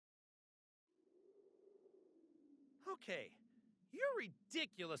Okay, you're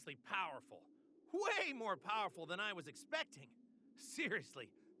ridiculously powerful. Way more powerful than I was expecting. Seriously,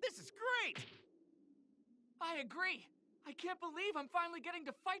 this is great! I agree. I can't believe I'm finally getting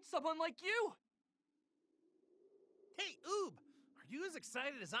to fight someone like you! Hey, Oob, are you as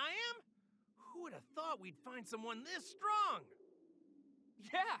excited as I am? Who would have thought we'd find someone this strong?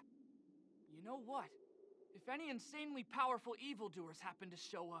 Yeah! You know what? If any insanely powerful evildoers happen to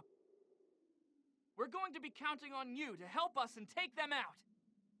show up, we're going to be counting on you to help us and take them out!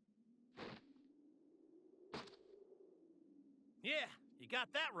 Yeah, you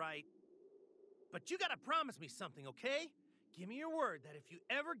got that right. But you gotta promise me something, okay? Give me your word that if you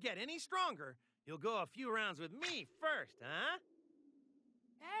ever get any stronger, you'll go a few rounds with me first, huh?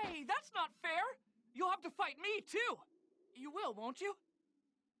 Hey, that's not fair! You'll have to fight me, too! You will, won't you?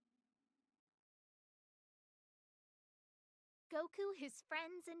 Goku, his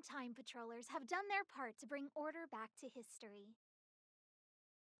friends, and Time Patrollers have done their part to bring order back to history.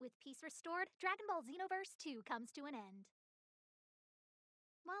 With peace restored, Dragon Ball Xenoverse 2 comes to an end.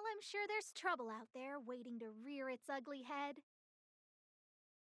 While I'm sure there's trouble out there waiting to rear its ugly head,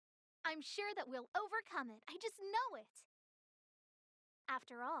 I'm sure that we'll overcome it. I just know it.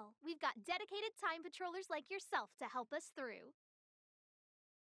 After all, we've got dedicated Time Patrollers like yourself to help us through.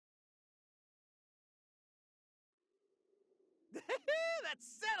 That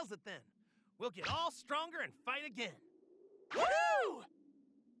settles it then. We'll get all stronger and fight again. Woo!